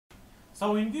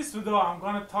So in this video I'm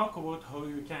gonna talk about how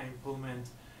you can implement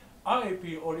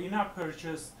IAP or in-app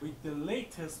purchase with the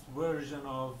latest version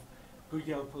of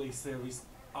Google Play Service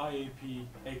IAP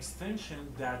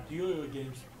extension that YoYo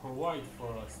Games provide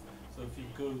for us. So if you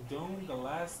go down, the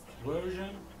last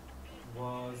version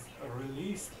was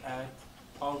released at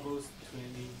August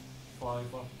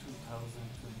 25 of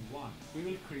 2021. We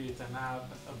will create an app,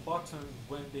 a button.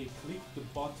 When they click the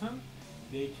button,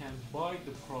 they can buy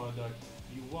the product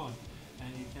you want.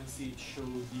 And you can see it show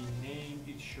the name,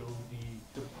 it show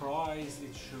the price,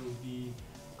 it show the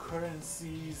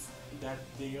currencies that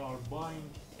they are buying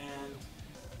and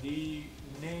the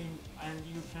name, and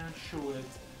you can show it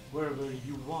wherever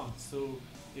you want. So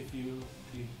if you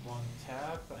click one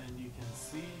tab, and you can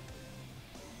see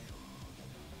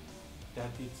that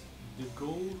it's the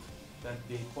gold that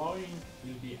they buying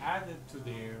will be added to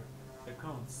their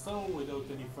account. So without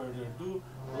any further ado,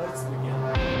 let's begin.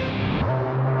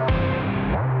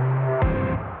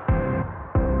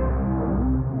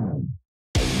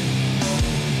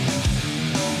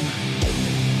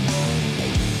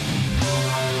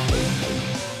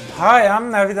 Hi,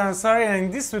 I'm Navid Ansari, and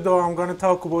in this video I'm going to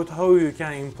talk about how you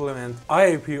can implement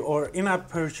IAP or in-app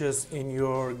purchase in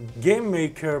your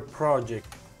GameMaker project.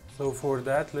 So for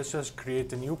that, let's just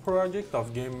create a new project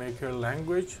of GameMaker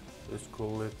language. Let's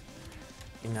call it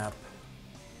in-app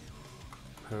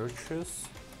purchase.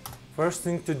 First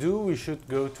thing to do, we should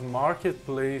go to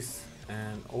Marketplace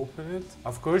and open it.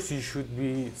 Of course, you should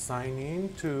be signed in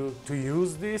to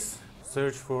use this.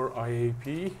 Search for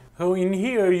IAP. So in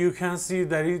here you can see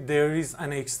that there is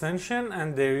an extension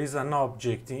and there is an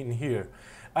object in here.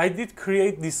 I did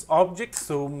create this object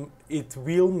so it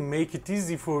will make it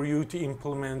easy for you to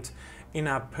implement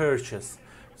in-app purchase.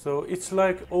 So it's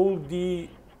like all the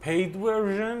paid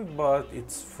version, but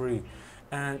it's free.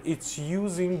 And it's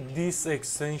using this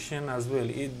extension as well.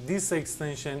 This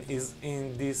extension is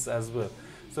in this as well.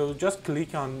 So just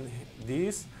click on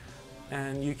this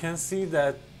and you can see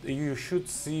that you should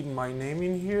see my name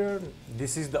in here.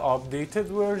 This is the updated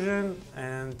version,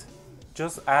 and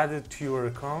just add it to your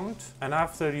account. And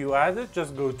after you add it,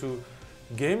 just go to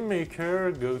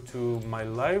GameMaker, go to my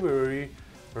library,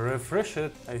 refresh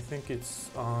it. I think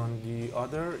it's on the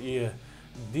other, yeah.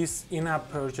 This in-app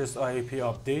purchase IAP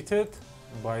updated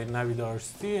by Navid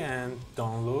RST, and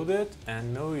download it.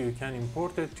 And now you can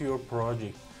import it to your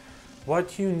project.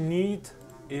 What you need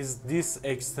is this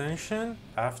extension.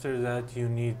 After that you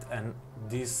need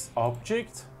this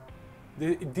object.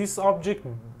 This object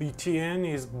btn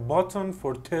is button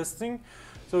for testing,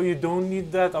 so you don't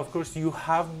need that. Of course, you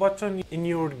have button in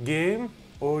your game,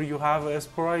 or you have a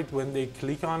sprite. When they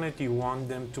click on it, you want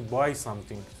them to buy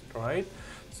something, right?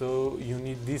 So you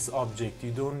need this object.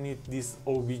 You don't need this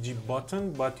obj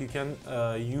button, but you can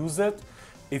use it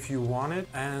if you want it.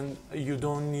 And you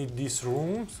don't need this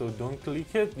room, so don't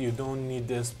click it. You don't need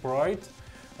the sprite.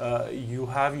 You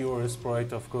have your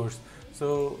sprite, of course.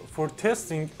 So for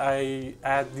testing, I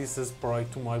add this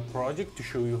sprite to my project to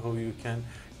show you how you can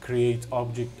create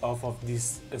object off of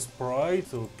this sprite.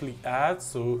 So click add,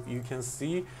 so you can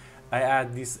see I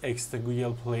add this extra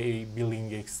Google Play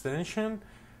billing extension.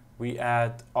 We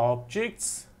add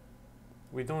objects.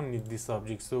 We don't need this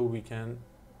object, so we can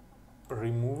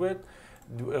remove it.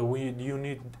 You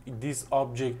need this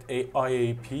object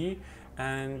IAP,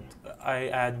 and I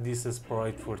add this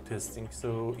sprite for testing,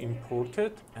 so import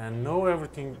it. And now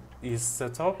everything is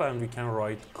set up and we can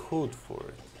write code for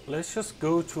it. Let's just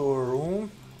go to our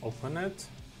room, open it,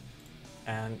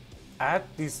 and add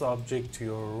this object to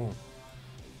your room.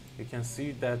 You can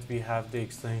see that we have the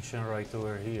extension right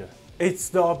over here. It's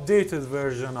the updated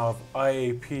version of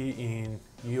IAP in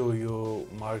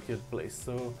YoYo Marketplace.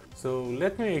 So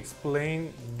let me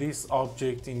explain this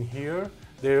object in here.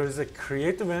 There is a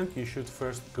create event. You should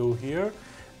first go here,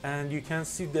 and you can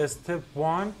see the step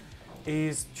 1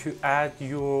 is to add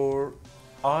your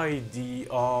ID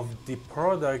of the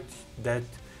product that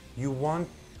you want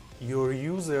your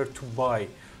user to buy.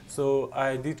 So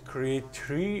I did create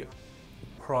 3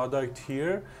 products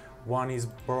here. One is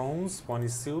bronze, one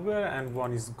is silver, and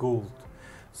one is gold.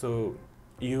 So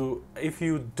if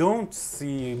you don't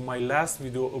see my last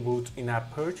video about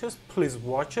in-app purchase, please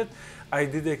watch it. I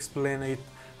did explain it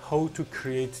how to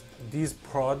create these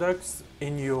products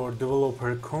in your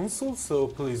developer console, so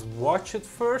please watch it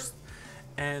first,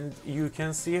 and you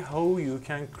can see how you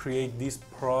can create this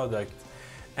product.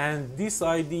 And this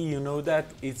ID, you know that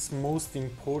it's most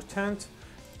important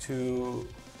to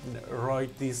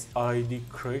write this ID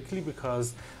correctly,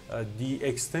 because the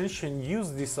extension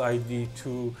use this ID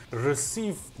to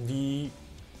receive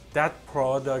that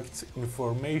product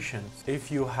information.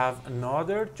 If you have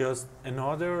just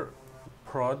another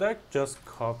product, just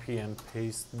copy and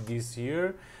paste this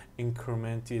here,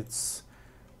 increment its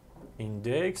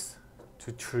index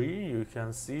to 3, you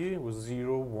can see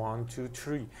 0, 1, 2,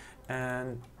 3,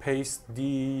 and paste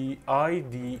the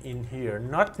ID in here,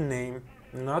 not name,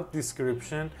 not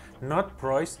description, not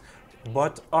price,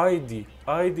 but ID.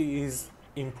 ID is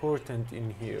important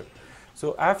in here.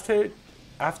 So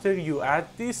after you add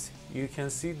this, you can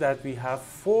see that we have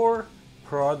 4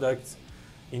 products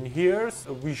in here.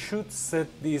 So we should set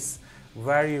this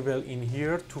variable in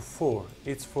here to 4.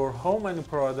 It's for how many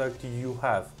products you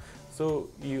have. So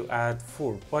you add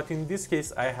 4. But in this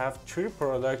case, I have 3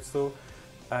 products, so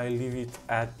I leave it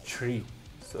at 3.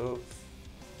 So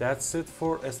that's it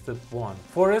for step 1.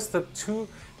 For step 2,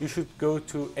 you should go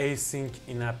to async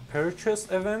in-app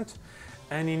purchase event.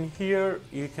 And in here,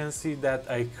 you can see that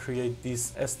I create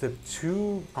this step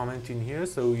 2 comment in here,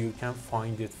 so you can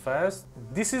find it fast.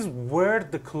 This is where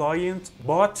the client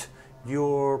bought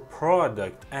your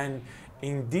product. And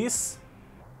in this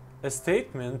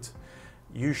statement,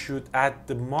 you should add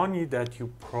the money that you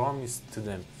promised to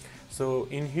them. So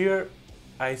in here,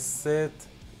 I said,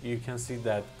 you can see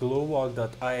that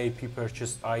global.iap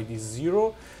purchase ID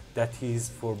 0, that is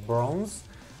for bronze.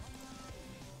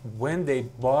 When they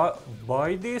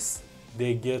buy this,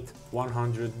 they get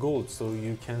 100 gold. So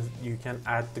you can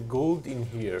add the gold in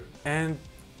here. And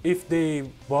if they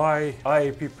buy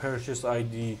IAP purchase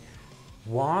ID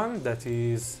 1, that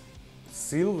is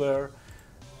silver,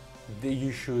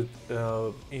 you should,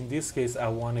 in this case, I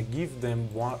want to give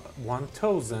them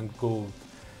 1000 gold.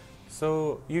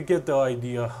 So you get the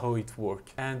idea how it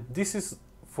works. And this is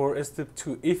for step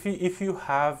 2. If you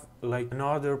have like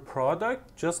another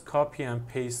product, just copy and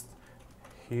paste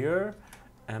here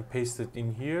and paste it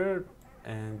in here,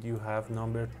 and you have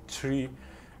number 3,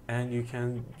 and you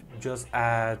can just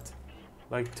add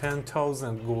like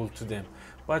 10,000 gold to them.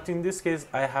 But in this case,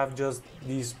 I have just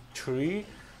these 3,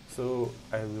 so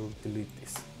I will delete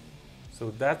this.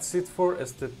 So that's it for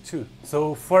step 2.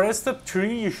 So for step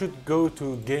 3, you should go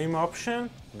to game option,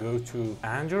 go to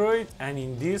Android, and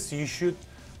in this you should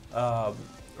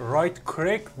write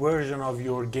correct version of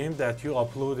your game that you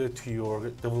uploaded to your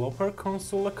developer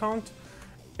console account.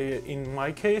 In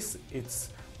my case, it's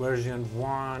version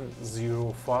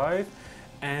 1.05,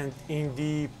 and in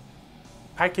the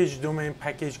package domain,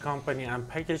 package company, and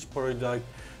package product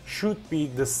should be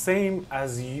the same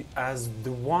as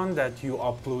the one that you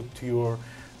upload to your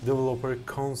developer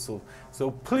console.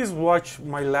 So please watch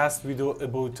my last video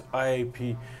about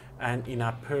IAP and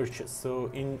in-app purchase. So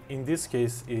in this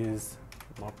case is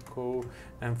Mapco,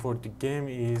 and for the game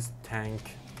is Tank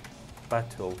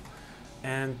Battle.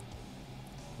 And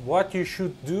what you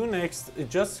should do next is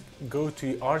just go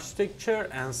to architecture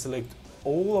and select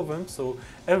all of them, so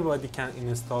everybody can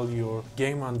install your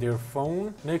game on their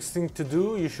phone. Next thing to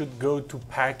do, you should go to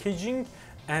packaging,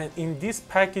 and in this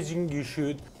packaging you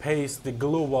should paste the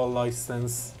global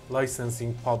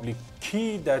licensing public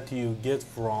key that you get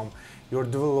from your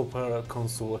developer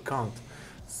console account.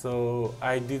 So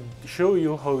I did show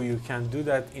you how you can do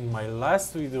that in my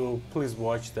last video. Please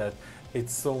watch that,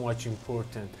 it's so much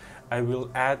important. I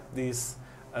will add this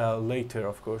later,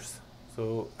 of course.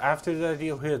 So after that,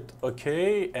 you hit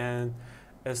OK, and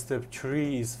step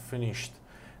 3 is finished.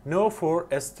 Now for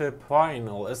step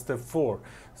 4.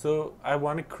 So I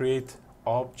want to create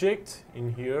object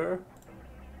in here.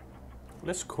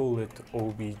 Let's call it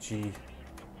OBG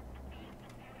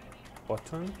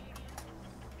button.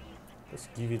 Let's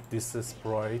give it this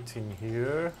sprite in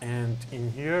here, and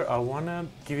in here I want to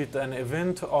give it an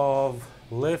event of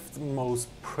leftmost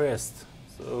pressed.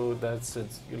 So that's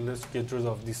it. Let's get rid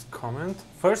of this comment.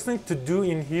 First thing to do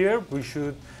in here, we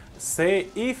should say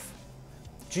if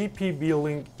GP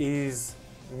billing is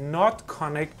not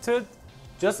connected,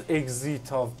 just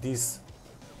exit of this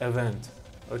event.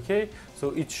 Okay, so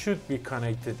it should be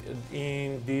connected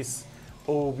in this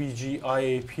OBG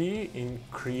IAP in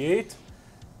create.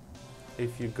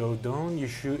 If you go down,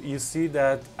 you see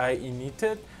that I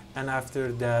initted, and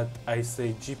after that I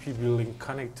say GP billing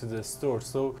connect to the store,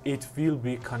 so it will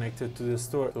be connected to the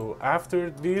store. So after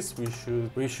this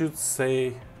we should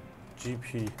say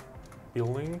GP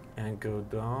billing and go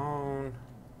down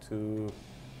to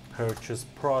purchase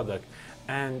product,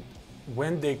 and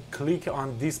when they click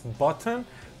on this button,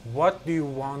 what do you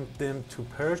want them to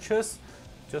purchase?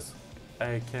 Just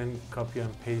I can copy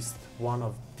and paste one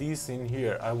of these in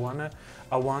here. I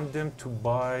want them to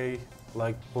buy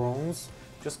like bronze.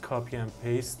 Just copy and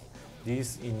paste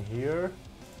this in here,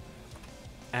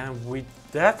 and with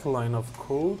that line of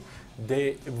code,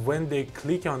 when they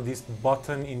click on this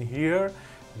button in here,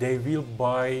 they will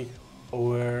buy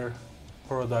our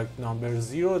product number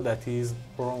 0, that is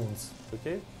bronze.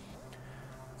 Okay,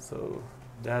 so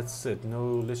that's it.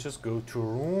 Now let's just go to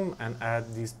room and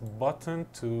add this button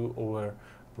to our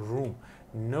room.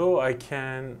 Now I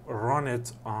can run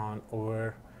it on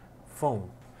our phone.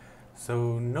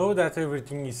 So now that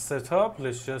everything is set up,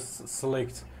 let's just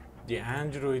select the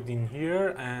Android in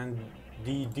here and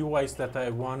the device that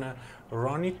I wanna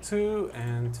run it to,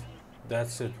 and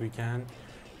that's it. We can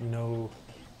now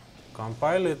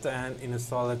compile it and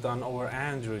install it on our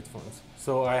Android phones.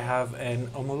 So I have an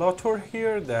emulator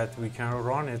here that we can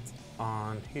run it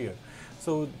on here.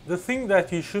 So the thing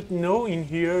that you should know in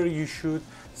here, you should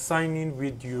sign in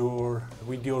with your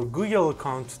Google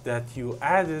account that you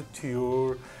added to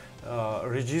your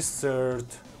registered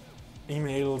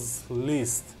emails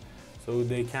list, so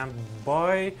they can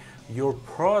buy your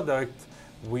product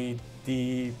with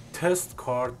the test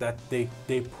card that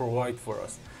they provide for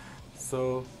us.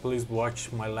 So please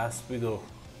watch my last video.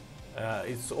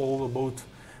 It's all about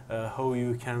how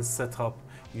you can set up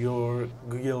your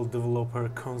Google Developer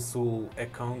Console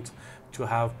account to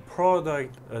have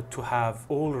product, to have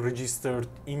all registered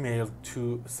email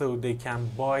to, so they can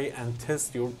buy and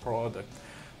test your product.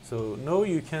 So now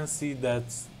you can see that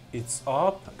it's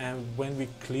up, and when we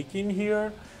click in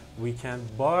here, we can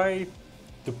buy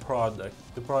the product.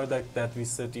 The product that we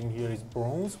set in here is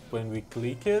bronze. When we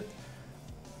click it,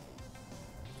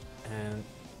 and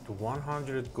the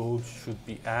 100 gold should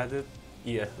be added.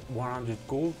 Yeah, 100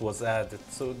 gold was added.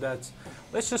 So that's,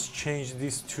 let's just change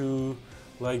this to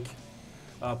like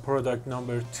product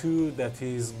number 2, that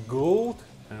is gold,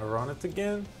 and run it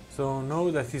again. So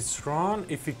now that it's run,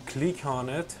 if you click on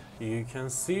it, you can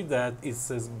see that it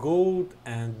says gold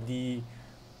and the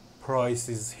price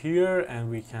is here, and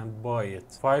we can buy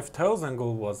it. 5,000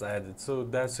 gold was added, so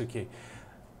that's okay.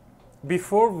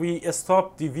 Before we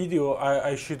stop the video,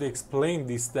 I should explain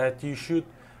this, that you should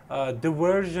the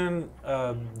version,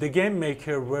 the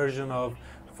GameMaker version of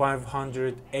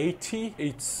 580,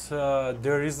 it's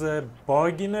there is a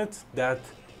bug in it that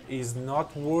is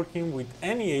not working with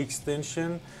any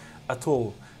extension at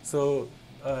all. So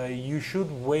you should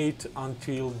wait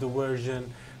until the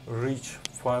version reach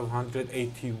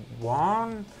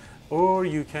 581, or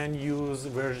you can use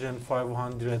version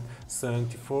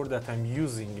 574 that I'm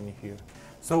using in here.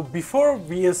 So before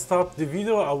we stop the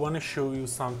video, I want to show you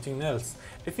something else.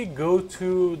 If you go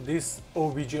to this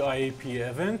OBJ IAP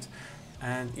event,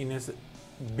 and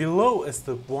below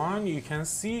step 1, you can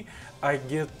see I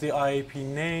get the IAP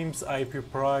names, IP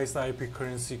price, IP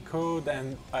currency code,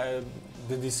 and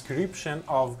the description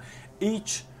of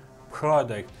each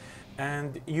product,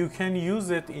 and you can use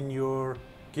it in your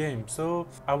game. So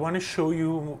I want to show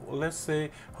you, let's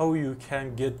say, how you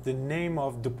can get the name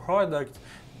of the product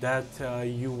that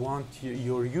you want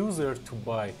your user to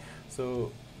buy.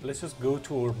 So let's just go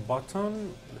to our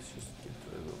button. Let's just get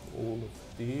rid of all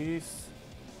of these.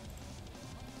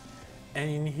 And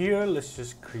in here, let's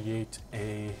just create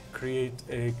a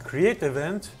create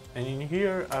event. And in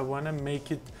here, I want to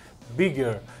make it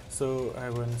bigger. So I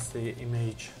want to say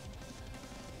image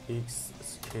x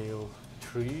scale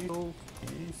 3.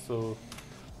 So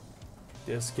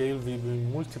the scale will be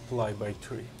multiplied by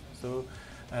 3. So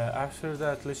after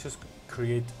that, let's just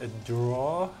create a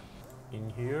draw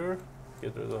in here.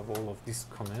 Get rid of all of this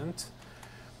comment.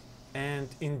 And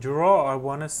in draw, I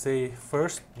want to say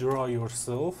first draw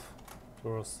yourself.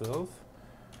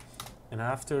 And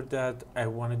after that, I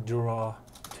want to draw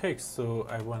text. So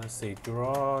I want to say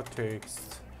draw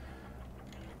text.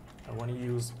 I want to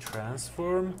use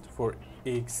transform for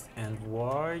x and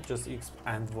y. Just x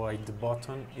and y, the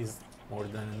button is more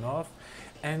than enough.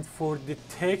 And for the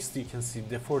text, you can see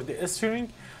for the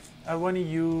string, I want to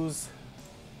use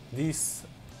this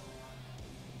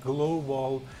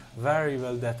global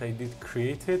variable that I did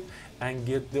create it, and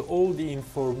get all the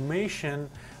information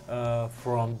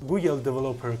from Google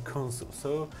Developer Console.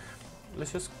 So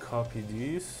let's just copy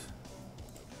this,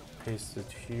 paste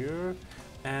it here,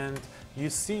 and you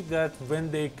see that when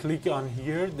they click on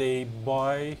here, they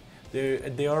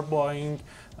are buying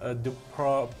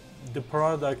the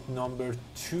product number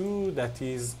 2, that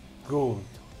is gold.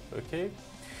 Okay,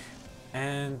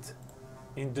 and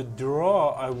in the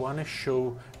draw, I want to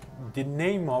show the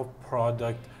name of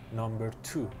product number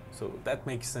 2. So that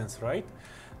makes sense, right?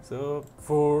 So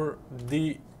for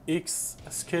the X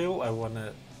scale, I want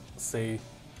to say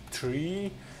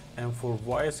 3, and for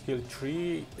Y scale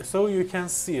 3, so you can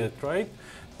see it, right?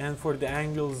 And for the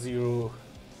angle 0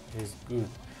 is good.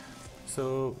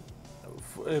 So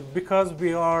because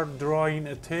we are drawing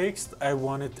a text, I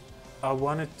want it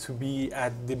to be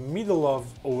at the middle of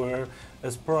our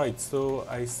sprite. So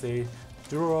I say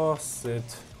draw set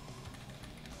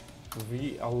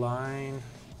realign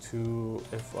to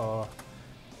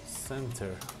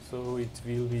center, so it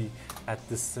will be at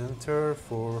the center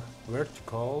for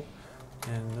vertical,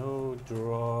 and no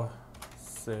draw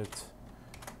set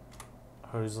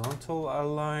horizontal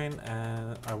align,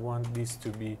 and I want this to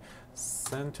be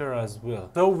center as well.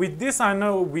 So with this I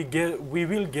know we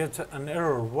will get an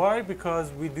error. Why?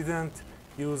 Because we didn't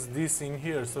use this in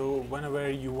here. So whenever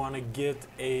you want to get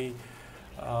a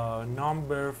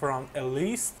number from a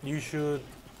list, you should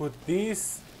put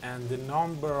this and the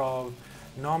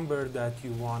number that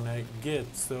you want to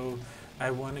get. So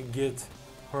I want to get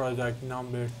product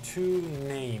number 2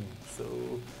 name, so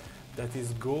that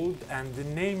is gold, and the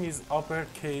name is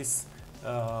uppercase,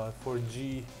 for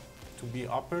G to be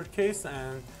uppercase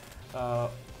and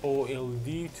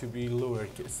OLD to be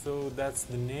lowercase. So that's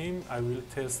the name. I will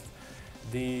test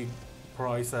the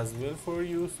price as well for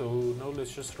you. So now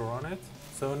let's just run it.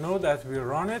 So now that we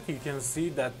run it, you can see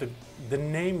that the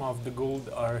name of the gold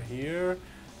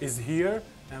is here,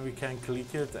 and we can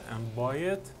click it and buy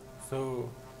it. So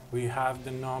we have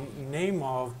the name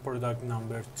of product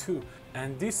number 2,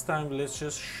 and this time let's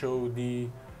just show the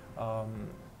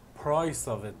price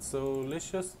of it. So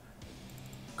let's just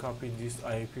copy this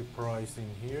IAP price in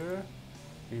here.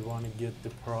 We want to get the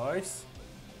price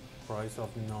of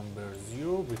number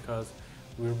 0 because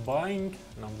we're buying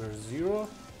number 0.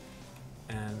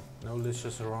 And now let's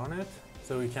just run it.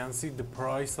 So we can see the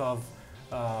price of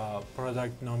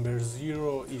product number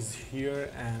 0 is here,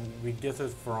 and we get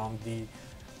it from the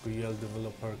Real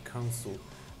Developer Console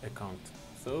account.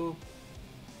 So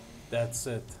that's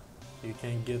it. You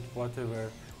can get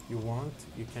whatever you want.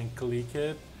 You can click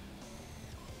it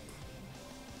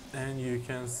and you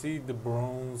can see the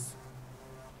bronze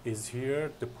is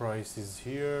here, the price is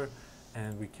here,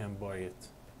 and we can buy it.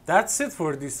 That's it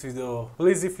for this video.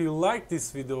 Please, if you like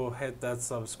this video, hit that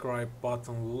subscribe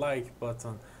button, like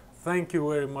button. Thank you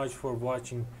very much for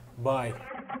watching. Bye.